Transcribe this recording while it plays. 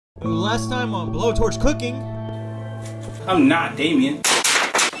Last time on Blowtorch Cooking. I'm not Damien.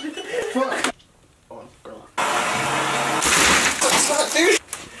 Fuck. Oh, girl. What's that, dude?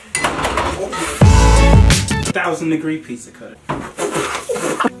 1,000-degree pizza cutter.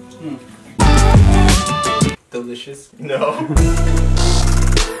 Delicious. No.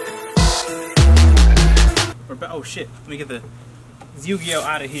 Oh shit, let me get the Yu-Gi-Oh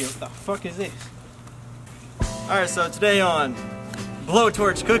out of here. What the fuck is this? Alright, so today on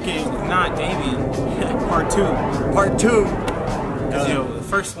Blowtorch Cooking, Not Damien. Part 2. Part 2. Yo, the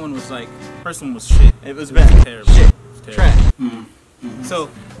first one was shit. It was bad. Terrible. Shit. Terrible. Trash. So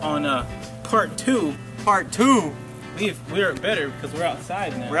on part 2, we're better because we're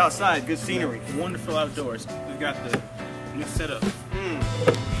outside now. We're outside, good scenery. Wonderful outdoors. We've got the new setup.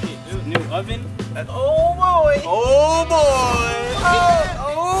 Shit, dude, new oven. Oh boy! Oh boy!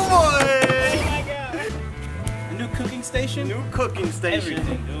 Oh boy! Oh my god! A new cooking station. New cooking station.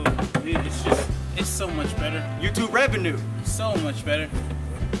 Everything, dude. It's so much better. YouTube revenue. So much better.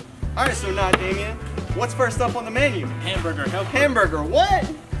 Alright, so now Damien, what's first up on the menu? Hamburger helper. Hamburger what?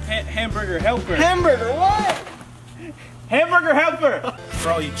 Hamburger helper. Hamburger what? Hamburger helper!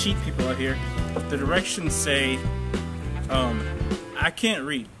 For all you cheat people out here, the directions say, I can't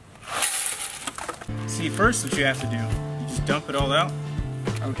read. See, first what you have to do, you just dump it all out.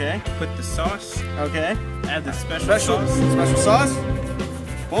 Okay. Put the sauce. Okay. Add the special sauce. Special sauce?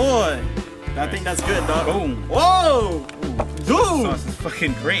 Boy, I think that's good, dog. Boom. Whoa! This Dude! sauce is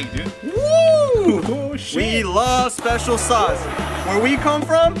fucking great, dude. Woo! Oh shit. We love special sauce. Where we come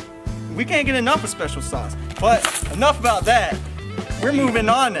from, we can't get enough of special sauce. But enough about that. We're moving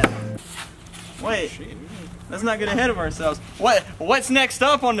on now. Wait, let's not get ahead of ourselves. What's next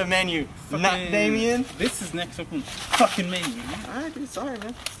up on the menu? Not Damien. This is next up on the fucking menu. Alright, dude, sorry,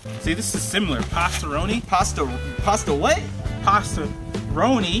 man. See, this is similar. Pastaroni. Pasta what?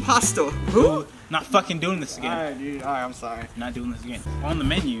 Pastaroni. Pasta who? Not fucking doing this again. Alright, dude. Alright, I'm sorry. Not doing this again. On the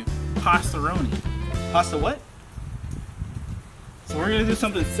menu, pastaroni. Pasta what? So we're gonna do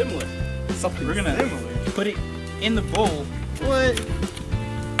something similar. We're gonna put it in the bowl. What?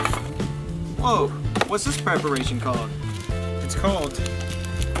 Whoa. What's this preparation called? It's called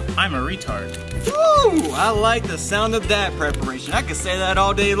I'm a Retard. Ooh, I like the sound of that preparation. I could say that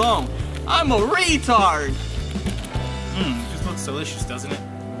all day long. I'm a retard. This looks delicious, doesn't it?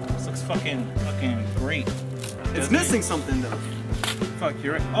 This looks fucking great. It's missing something though. Fuck,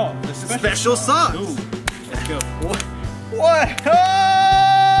 you're right. Oh, the Special sauce. Ooh, let's go. What?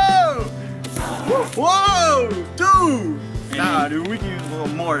 Oh! Whoa, dude! Nah, dude, we can use a little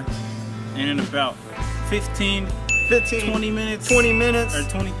more. And in about 15, 20 minutes, or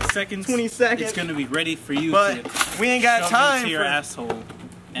 20 seconds, it's gonna be ready for you but to we ain't got shove time into your for asshole,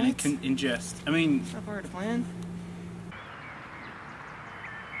 and it can ingest. I mean, is that part of the plan?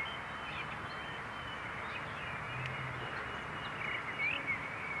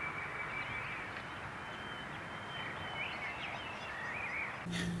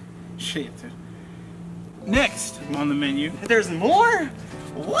 shit. Next on the menu. There's more?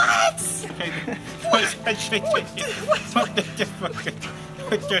 What?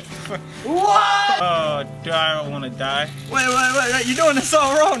 What? Oh, do I don't want to die? Wait, you're doing this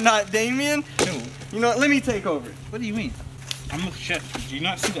all wrong, not Damien. Dude. You know what, let me take over. What do you mean? I'm a chef. Do you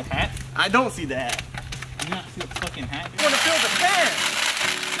not see the hat? I don't see the hat. Do you not see the fucking hat? You want to fill the pan.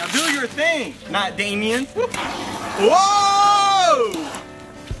 Now do your thing, not Damien. Whoa!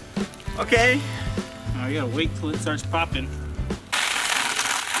 Okay. Oh, you gotta wait till it starts popping.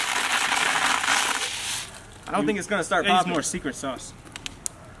 I don't think it's gonna start There's popping. more secret sauce.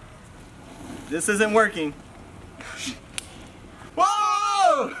 This isn't working.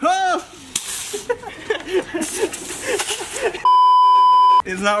 Whoa! Whoa!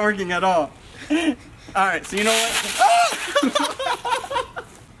 It's not working at all. Alright, so you know what?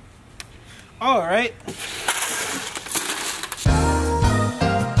 Alright.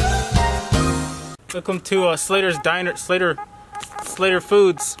 Welcome to Slater's Diner, Slater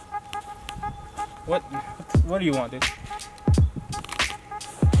Foods. What do you want, dude?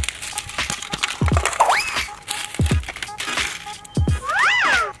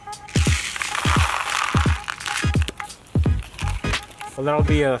 Well, that'll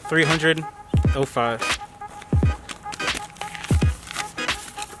be a 305.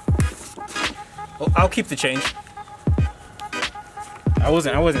 Well, I'll keep the change. I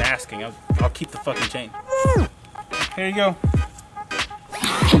wasn't asking. I'll keep the fucking change. Here you go.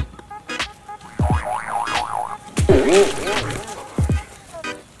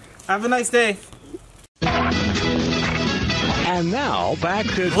 Have a nice day. And now back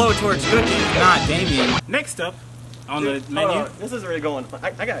to Blowtorch Cooking, not Damien. Next up on the menu. This is really going.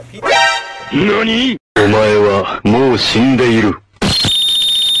 I got pizza. NANI?! お前はもう死んでいる。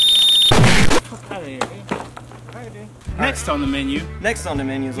 Next on the menu. Next on the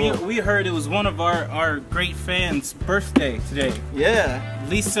menu is we heard it was one of our great fans' birthday today. Yeah.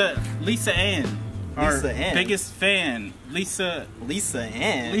 Lisa Ann. Our Lisa Ann. biggest fan. Lisa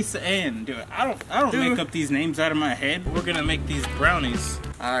Ann. Dude, I don't make up these names out of my head. We're gonna make these brownies.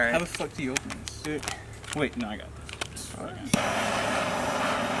 Alright. How the fuck do you open this? Dude. Wait, no, I got this.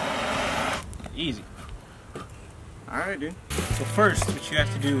 Easy. Alright, dude. So first, what you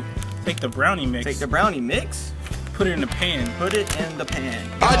have to do, take the brownie mix. Take the brownie mix. Put it in the pan. Put it in the pan.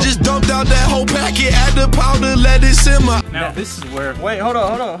 I just dumped out that whole packet, add the powder, let it simmer. Now this is where... Wait, hold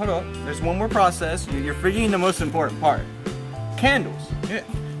on. There's one more process. You're forgetting the most important part. Candles. Yeah.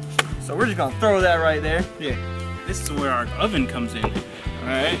 So we're just gonna throw that right there. Yeah. This is where our oven comes in.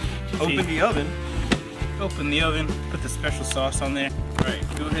 Alright. Open the oven. Open the oven. Put the special sauce on there. Alright,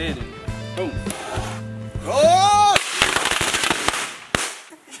 go ahead and boom. Oh!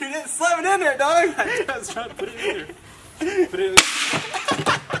 You didn't slap it in there, dog. I was trying to put it in there. Put it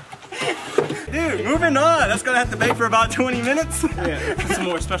in. Dude, moving on. That's gonna have to bake for about 20 minutes. Yeah, put some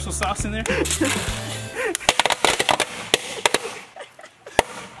more special sauce in there.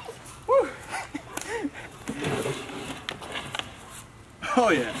 Oh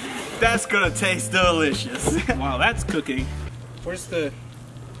yeah, that's gonna taste delicious. Wow, that's cooking. Where's the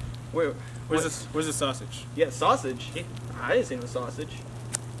Where's the sausage? Yeah, sausage. Yeah. I didn't see no sausage.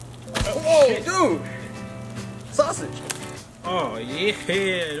 Whoa, dude! Sausage. Oh yeah.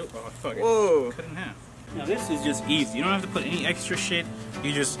 Oh fuck it. Whoa. Cut it in half. Now this is just easy. You don't have to put any extra shit.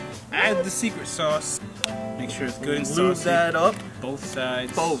 You just add the secret sauce. Make sure it's good and saucy. Lube that up. Both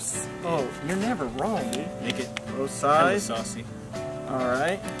sides. Both. Oh, you're never wrong, dude. Make it Both hella sides. saucy.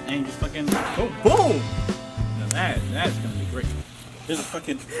 Alright. And you just fucking boom. Boom! Now that's gonna be great. There's a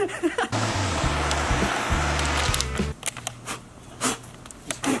fucking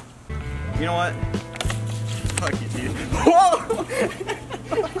You know what? Fuck you, dude. Whoa!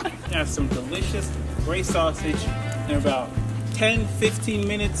 have some delicious gray sausage in about 10-15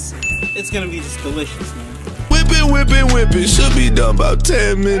 minutes. It's gonna be just delicious, man. Whip it. Should be done about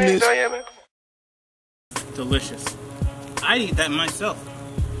 10 minutes. Delicious. I'd eat that myself.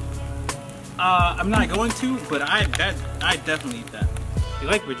 I'm not going to, but I definitely eat that. If you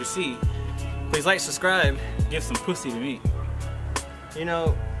like what you see, Please like, subscribe. give some pussy to me. You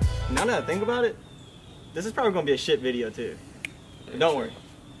know, now that I think about it, this is probably gonna be a shit video too. But don't worry,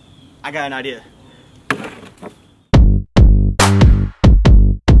 I got an idea.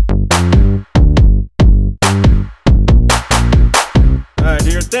 Alright,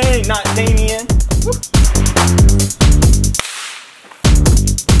 do your thing, not Damien. Woo.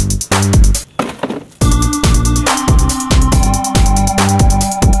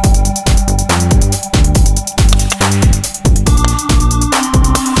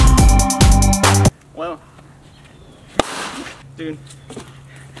 Dude,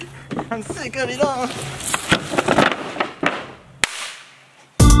 I'm sick of it all.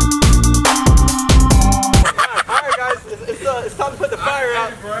 Alright guys, it's time to put the fire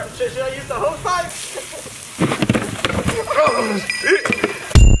out. Should I use the hose pipe?